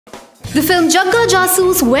The film Jagga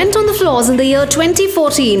Jasoos went on the floors in the year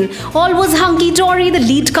 2014. All was hunky-dory, the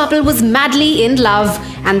lead couple was madly in love,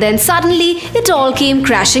 and then suddenly it all came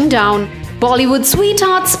crashing down. Bollywood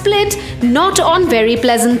sweethearts split, not on very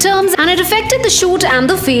pleasant terms, and it affected the shoot and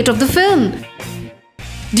the fate of the film.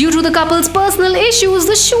 Due to the couple's personal issues,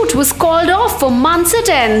 the shoot was called off for months at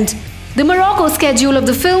end. The Morocco schedule of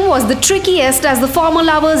the film was the trickiest as the former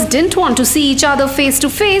lovers didn't want to see each other face to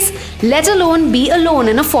face, let alone be alone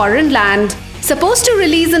in a foreign land. Supposed to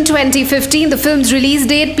release in 2015, the film's release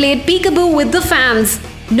date played peekaboo with the fans.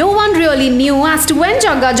 No one really knew as to when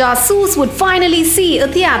Jagga Jasoos would finally see a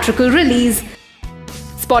theatrical release.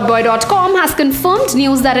 SpotboyE.com has confirmed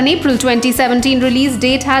news that an April 2017 release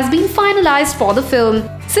date has been finalized for the film.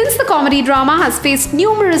 Since the comedy drama has faced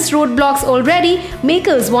numerous roadblocks already,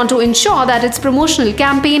 makers want to ensure that its promotional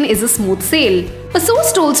campaign is a smooth sail. A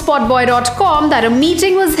source told SpotboyE.com that a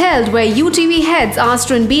meeting was held where UTV heads asked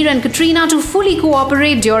Ranbir and Katrina to fully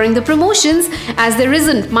cooperate during the promotions, as there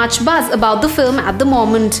isn't much buzz about the film at the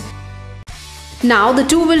moment. Now the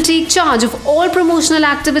two will take charge of all promotional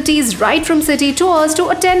activities, right from city tours to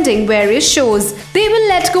attending various shows. They will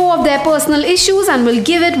let go of their personal issues and will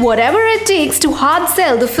give it whatever it takes to hard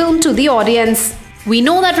sell the film to the audience. We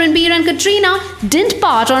know that Ranbir and Katrina didn't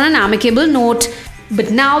part on an amicable note, but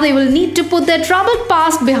now they will need to put their troubled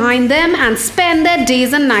past behind them and spend their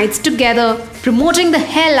days and nights together, promoting the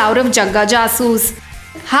hell out of Jagga Jasoos.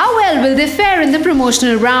 How well will they fare in the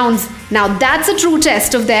promotional rounds? Now that's a true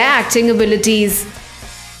test of their acting abilities.